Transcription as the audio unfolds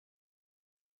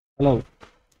Hello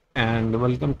and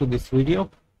welcome to this video.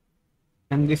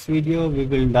 In this video we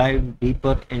will dive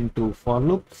deeper into for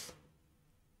loops.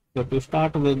 So to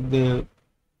start with,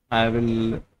 I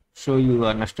will show you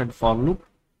a nested for loop.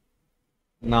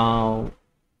 Now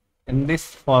in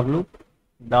this for loop,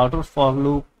 the outer for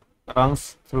loop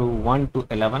runs through 1 to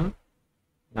 11.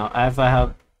 Now as I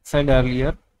have said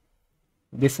earlier,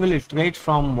 this will iterate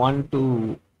from 1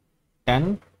 to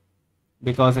 10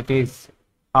 because it is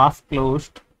half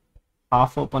closed,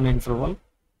 half open interval.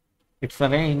 It's a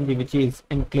range which is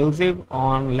inclusive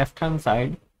on left hand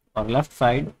side or left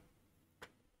side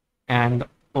and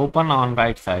open on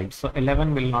right side. So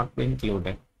 11 will not be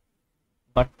included.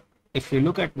 But if you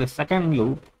look at the second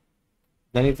loop,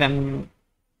 there is an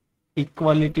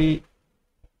equality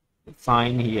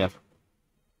sign here.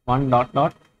 1 dot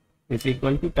dot is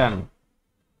equal to 10.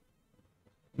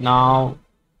 Now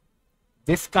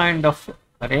this kind of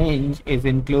range is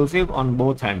inclusive on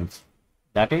both ends.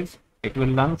 That is, it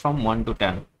will run from 1 to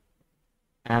 10.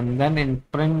 And then in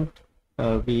print,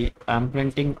 I'm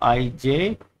printing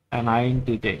ij and I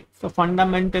into j. So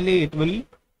fundamentally, it will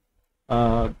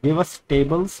give us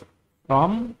tables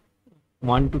from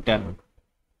 1 to 10.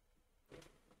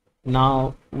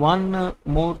 Now, one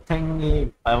more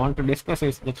thing I want to discuss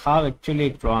is that how actually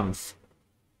it runs.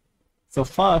 So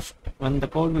first, when the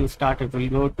code will start, it will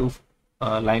go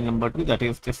to line number 2, that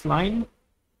is this line,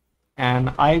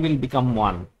 and I will become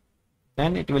 1.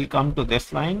 Then it will come to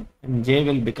this line and j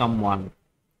will become 1.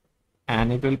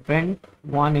 And it will print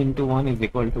 1 into 1 is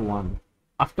equal to 1.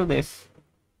 After this,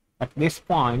 at this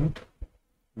point,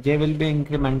 j will be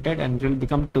incremented and it will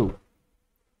become 2.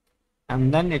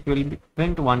 And then it will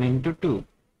print 1 into 2,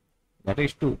 that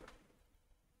is 2.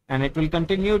 And it will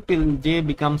continue till j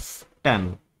becomes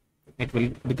 10. It will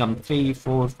become 3,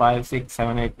 4, 5, 6,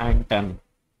 7, 8, 9, 10.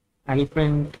 I will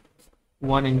print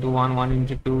 1 into 1, 1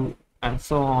 into 2, and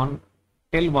so on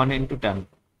till 1 into 10.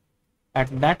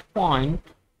 At that point,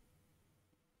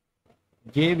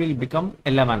 j will become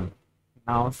 11.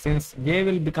 Now, since j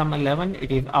will become 11,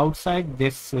 it is outside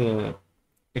this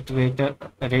iterator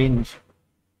range.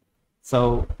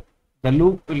 So, the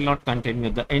loop will not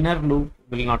continue. The inner loop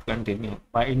will not continue.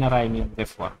 By inner, I mean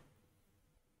this one.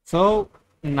 So,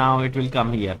 now it will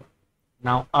come here.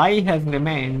 Now, I has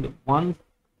remained 1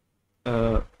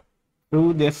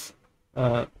 through this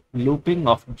looping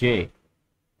of j.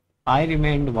 I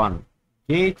remained 1.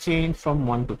 J changed from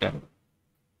 1 to 10.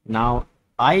 Now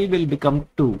I will become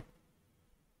 2.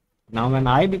 Now when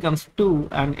I becomes 2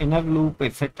 and inner loop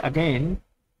is set again,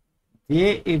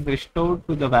 j is restored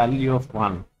to the value of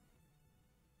 1.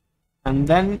 And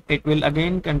then it will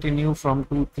again continue from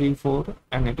 2, 3, 4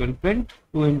 and it will print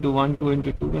 2 into 1, 2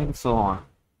 into 2 and so on.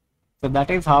 So that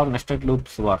is how nested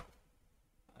loops work.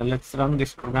 Let's run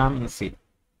this program and see.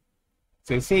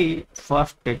 So you see,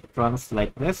 first it runs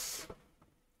like this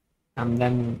and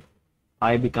then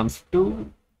I becomes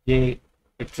 2, j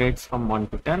iterates from 1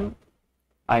 to 10,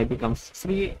 I becomes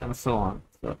 3 and so on.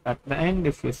 So at the end,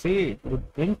 if you see, it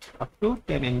would print up to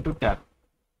 10 into 10.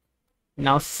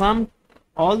 Now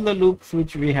all the loops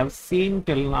which we have seen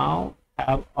till now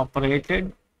have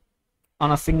operated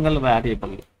on a single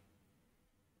variable.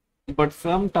 But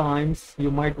sometimes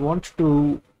you might want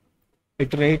to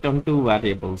iterate on 2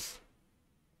 variables.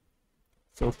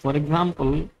 So for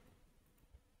example,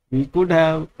 we could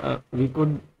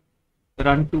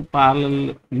run 2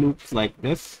 parallel loops like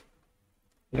this.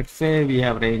 Let's say we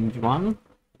have range 1.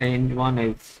 Range 1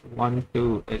 is 1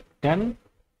 to 10.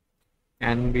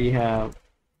 And we have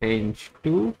range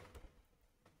 2,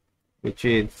 which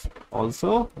is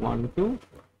also 1 to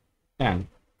 10.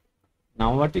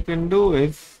 Now what you can do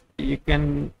is you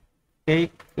can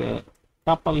take a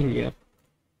tuple here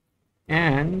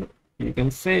and you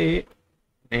can say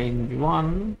range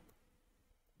 1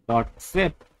 dot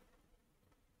zip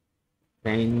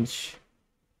range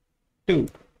 2.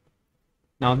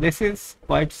 Now this is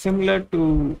quite similar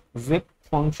to zip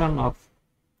function of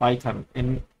Python.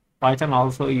 In Python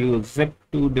also you zip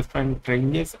 2 different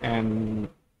ranges and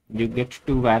you get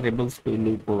 2 variables to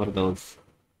loop over those.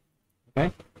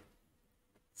 Okay,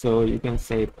 so you can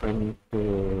say print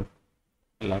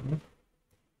 11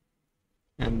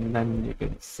 and then you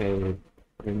can say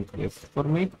print this for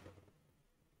me.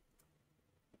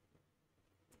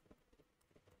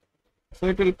 So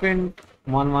it will print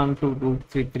 1, 1, 2, 2,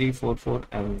 3, 3, 4, 4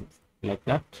 and like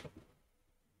that.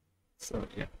 So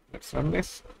yeah, let's run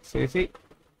this. So you see,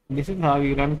 this is how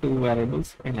you run 2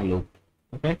 variables in a loop.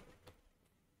 Okay.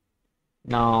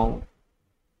 Now,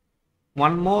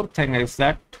 one more thing is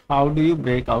that how do you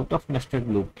break out of nested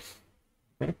loops?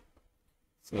 Okay.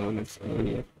 So let's go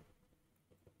here.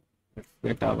 Let's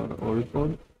get our old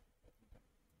code.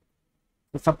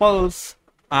 So suppose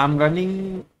I'm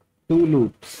running two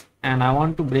loops and I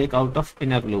want to break out of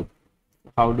inner loop.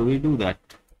 How do we do that?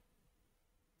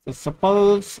 So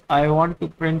suppose I want to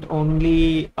print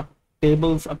only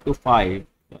tables up to 5.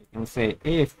 So I can say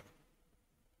if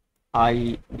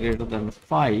I greater than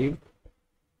 5,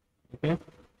 okay,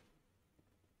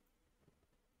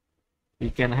 we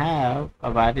can have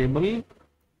a variable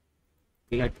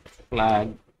let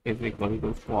flag is equal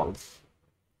to false.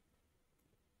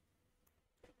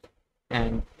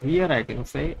 And here I can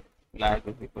say flag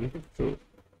is equal to true.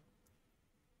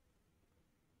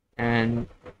 And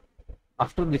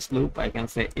after this loop, I can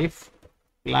say if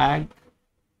flag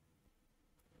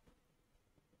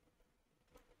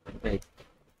break.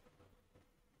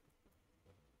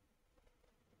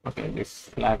 Okay, this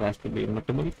flag has to be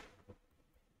immutable.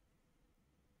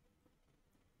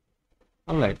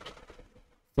 All right.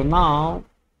 So now,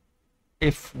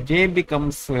 if j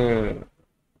becomes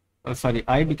sorry,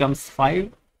 I becomes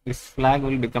 5, this flag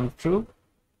will become true,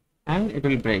 and it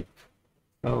will break.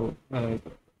 So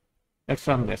let's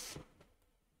run this.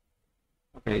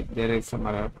 Okay, there is some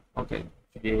error. Okay,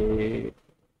 j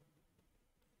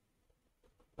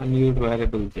unused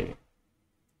variable j.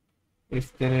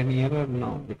 Is there any error?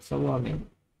 No, it's a warning.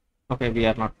 Okay, we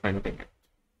are not printing it.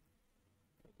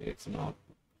 It's not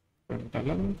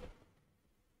println.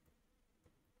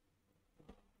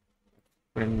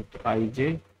 Print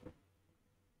ij.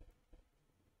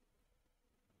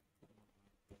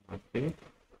 Okay.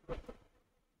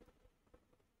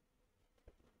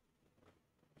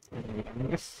 And run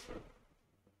this.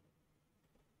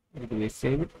 Do we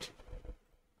save it?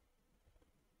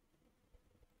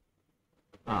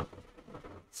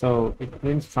 So it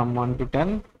prints from 1 to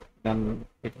 10, then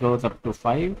it goes up to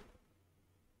 5.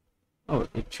 Oh,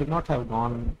 it should not have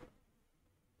gone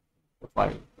to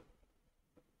 5.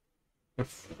 If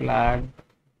flag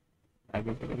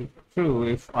is true,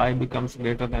 if I becomes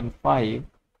greater than 5,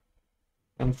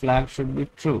 then flag should be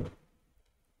true.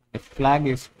 If flag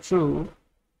is true,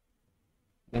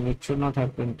 then it should not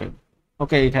have printed.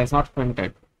 Okay, it has not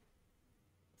printed.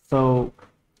 So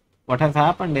what has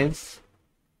happened is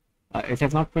it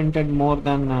has not printed more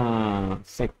than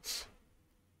 6.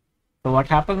 So what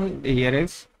happens here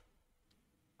is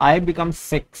I becomes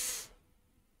 6.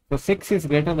 So 6 is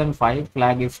greater than 5,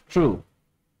 flag is true.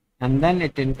 And then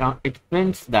it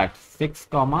prints that 6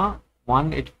 comma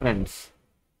 1 it prints.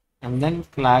 And then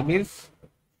flag is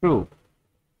true.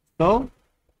 So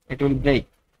it will break.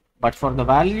 But for the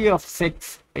value of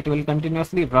 6, it will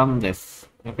continuously run this.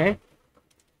 Okay.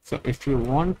 So if you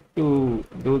want to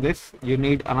do this, you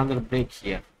need another break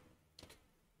here.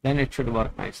 Then it should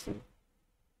work nicely.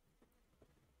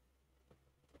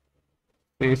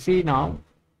 So you see now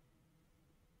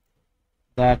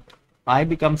that I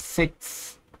becomes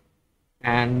 6,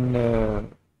 and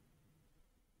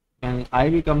when I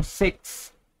become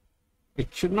 6, it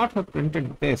should not have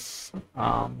printed this.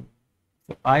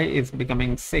 So I is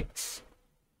becoming 6,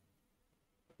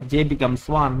 j becomes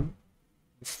 1,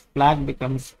 this flag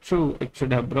becomes true, it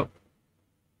should have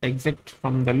exit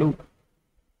from the loop.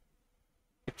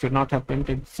 It should not have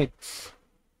printed 6.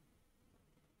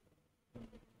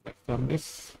 Let's run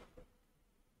this.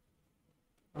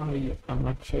 Oh, yeah, I'm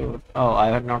not sure. Oh, I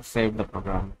had not saved the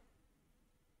program.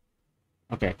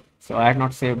 Okay, so I had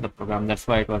not saved the program, that's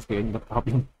why it was giving the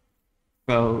problem.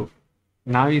 So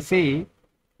now you see,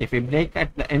 if we break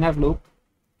at the inner loop,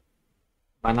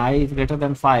 when I is greater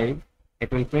than 5,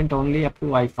 it will print only up to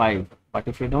I5. But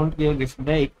if you don't give this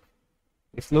break,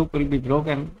 this loop will be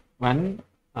broken when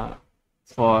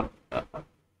for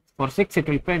 6 it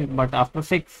will print, but after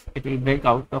 6 it will break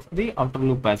out of the outer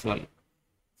loop as well.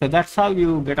 So that's how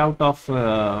you get out of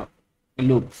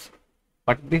loops.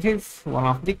 But this is one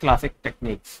of the classic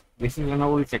techniques. This is an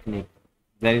old technique.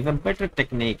 There is a better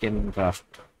technique in Rust.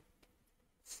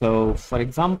 So for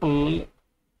example,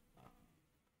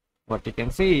 what you can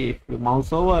see, if you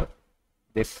mouse over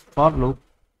this for loop,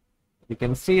 you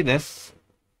can see this.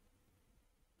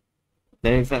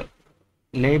 There is a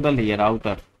label here,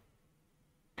 outer.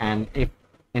 And if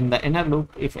in the inner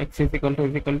loop, if x is equal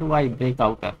to y, break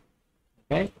outer.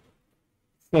 Okay.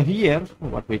 So here,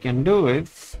 what we can do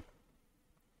is,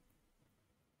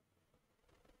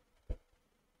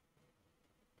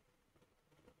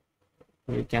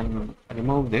 we can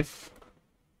remove this.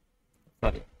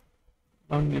 Sorry,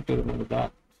 don't need to remove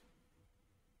that.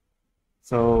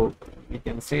 So we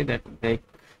can say that break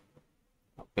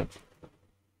outer.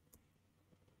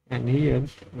 And here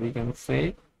we can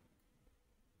say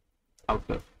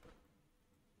outer.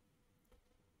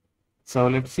 So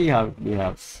let's see how it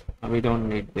behaves. We don't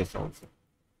need this also.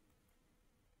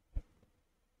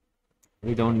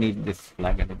 We don't need this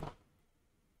flag anymore.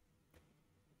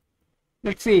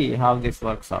 Let's see how this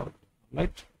works out,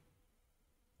 right?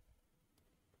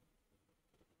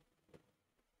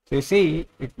 So you see,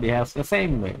 it behaves the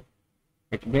same way.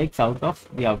 It breaks out of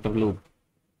the outer loop.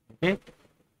 Okay,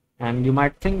 and you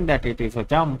might think that it is a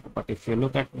jump, but if you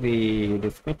look at the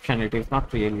description, it is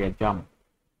not really a jump.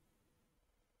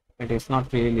 It is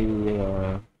not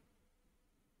really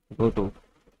goto.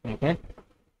 Okay,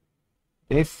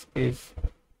 this is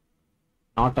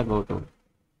not a goto.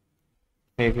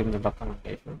 Says in the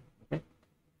documentation. Okay,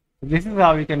 so this is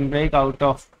how we can break out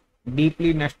of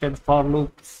deeply nested for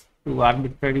loops to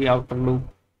arbitrary outer loop.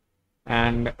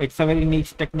 And it's a very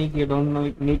niche technique. You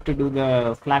don't need to do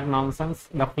the flag nonsense.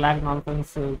 The flag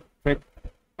nonsense trick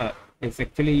is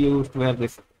actually used where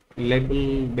this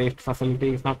label based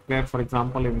facility is not there. For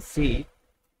example, in C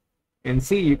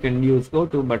you can use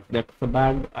goto, but that's a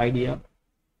bad idea.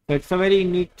 So it's a very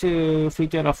neat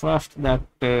feature of Rust that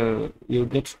you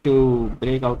get to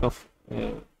break out of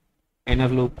inner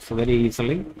loops very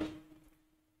easily.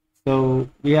 So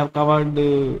we have covered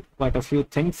quite a few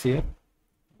things here.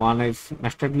 One is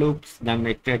nested loops, then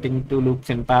iterating two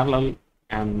loops in parallel,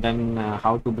 and then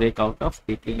how to break out of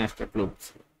deeply nested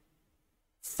loops.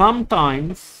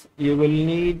 Sometimes you will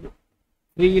need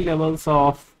 3 levels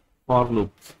of for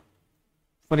loops.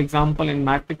 For example, in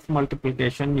matrix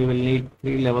multiplication, you will need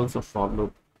 3 levels of for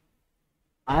loop.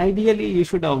 Ideally, you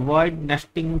should avoid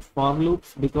nesting for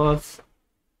loops, because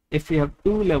if you have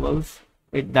 2 levels,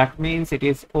 that means it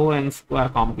is O(n) square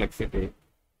complexity.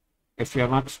 If you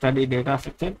have not studied data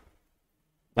structure,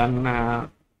 then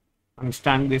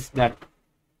understand this, that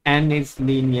n is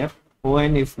linear,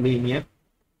 O(n) is linear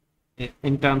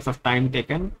in terms of time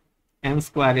taken, n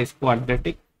square is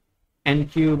quadratic, n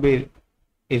cube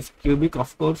is cubic,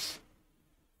 of course.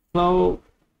 So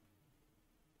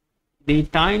the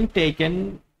time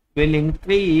taken will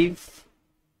increase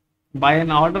by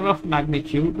an order of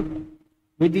magnitude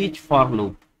with each for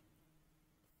loop.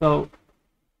 So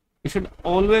you should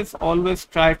always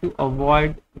try to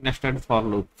avoid nested for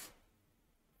loops.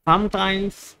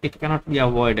 Sometimes it cannot be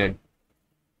avoided.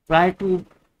 Try to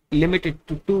limit it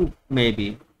to 2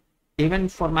 maybe. Even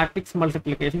for matrix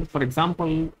multiplication, for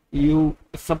example, you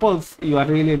suppose you are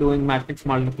really doing matrix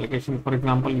multiplication. For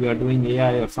example, you are doing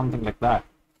AI or something like that,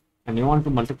 and you want to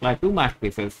multiply 2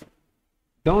 matrices.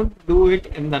 Don't do it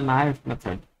in the naive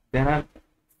method. There are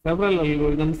several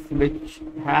algorithms which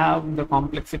have the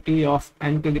complexity of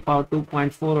n to the power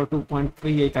 2.4 or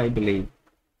 2.38, I believe.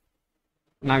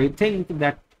 Now you think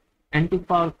that n to the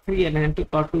power 3 and n to the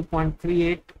power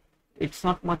 2.38, it's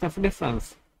not much of a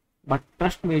difference. But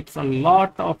trust me, it's a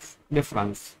lot of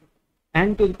difference.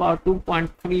 N to the power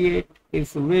 2.38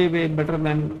 is way better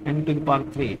than n to the power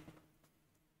 3.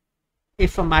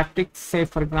 If a matrix, say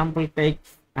for example,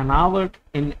 takes an hour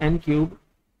in n cube,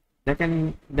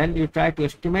 then you try to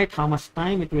estimate how much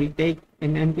time it will take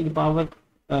in n to the power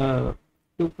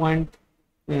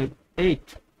 2.8,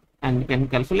 and you can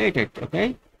calculate it.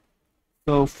 Okay,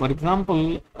 so for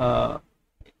example,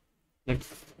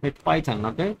 let's hit Python.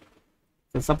 Okay,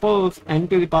 so suppose n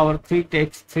to the power 3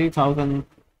 takes 1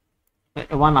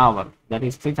 hour, that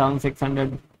is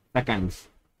 3600 seconds.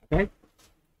 Okay,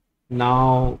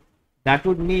 now that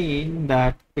would mean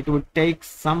that it would take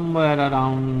somewhere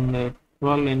around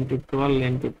 12 into 12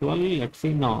 into 12. Let's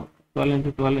see, no, 12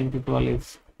 into 12 into 12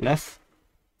 is less.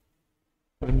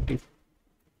 20,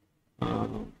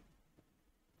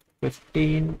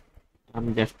 15.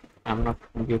 I'm not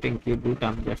computing cube root.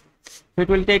 So it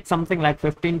will take something like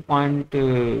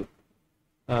 15.7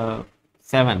 or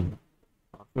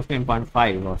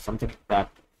 15.5 or something like that.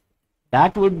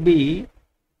 That would be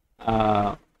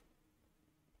 1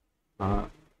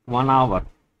 hour.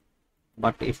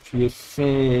 But if you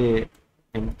say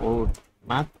import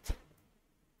math.pow,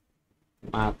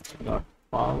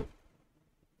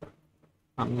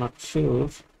 I'm not sure,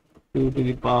 2 to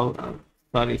the power,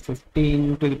 sorry,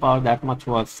 15 to the power, that much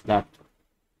was that.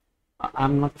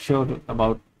 I'm not sure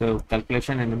about the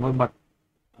calculation anymore, but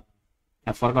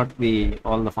I forgot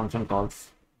all the function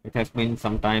calls. It has been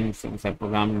some time since I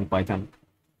programmed in Python.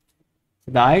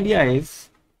 So the idea is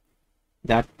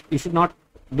that you should not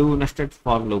do nested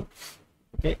for loops.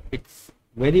 Okay, it's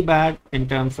very bad in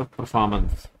terms of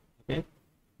performance. Okay,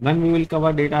 when we will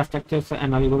cover data structures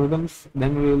and algorithms,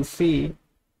 then we will see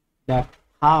that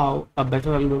how a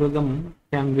better algorithm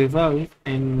can result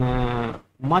in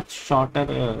much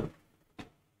shorter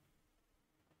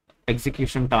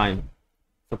execution time.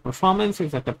 So performance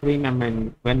is at a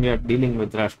premium when we are dealing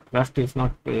with Rust. Rust is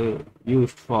not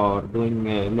used for doing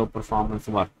low performance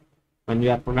work. When we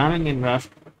are programming in Rust,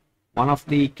 One of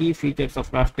the key features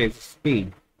of Rust is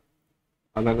speed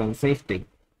other than safety.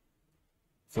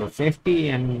 So safety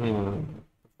and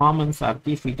performance are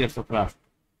key features of Rust.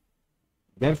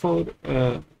 Therefore,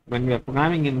 when we are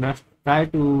programming in Rust, try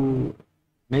to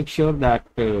make sure that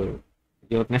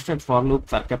your nested for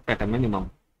loops are kept at a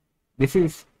minimum. This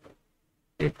is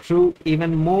true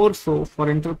even more so for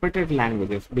interpreted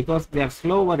languages because they are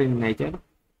slower in nature.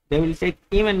 They will take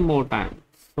even more time.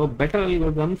 So better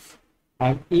algorithms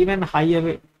have even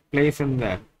higher place in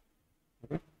there.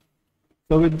 Okay.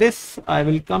 So with this, I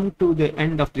will come to the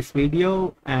end of this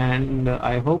video, and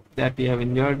I hope that you have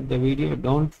enjoyed the video.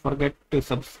 Don't forget to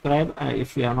subscribe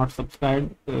if you are not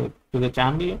subscribed to the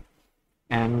channel,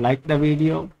 and like the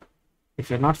video. If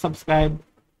you're not subscribed,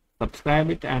 subscribe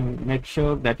it and make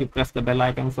sure that you press the bell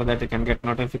icon so that you can get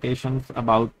notifications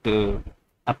about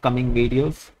upcoming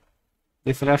videos.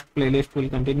 This Rust playlist will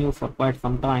continue for quite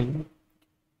some time,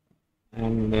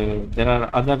 and there are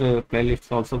other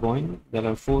playlists also going. There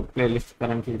are 4 playlists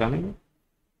currently running.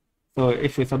 So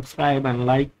if you subscribe and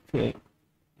like,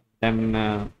 then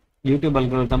YouTube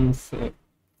algorithms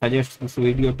suggest this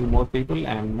video to more people,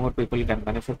 and more people can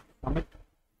benefit from it.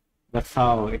 That's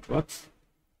how it works.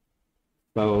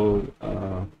 So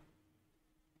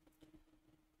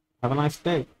have a nice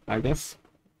day, I guess.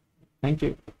 Thank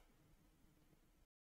you.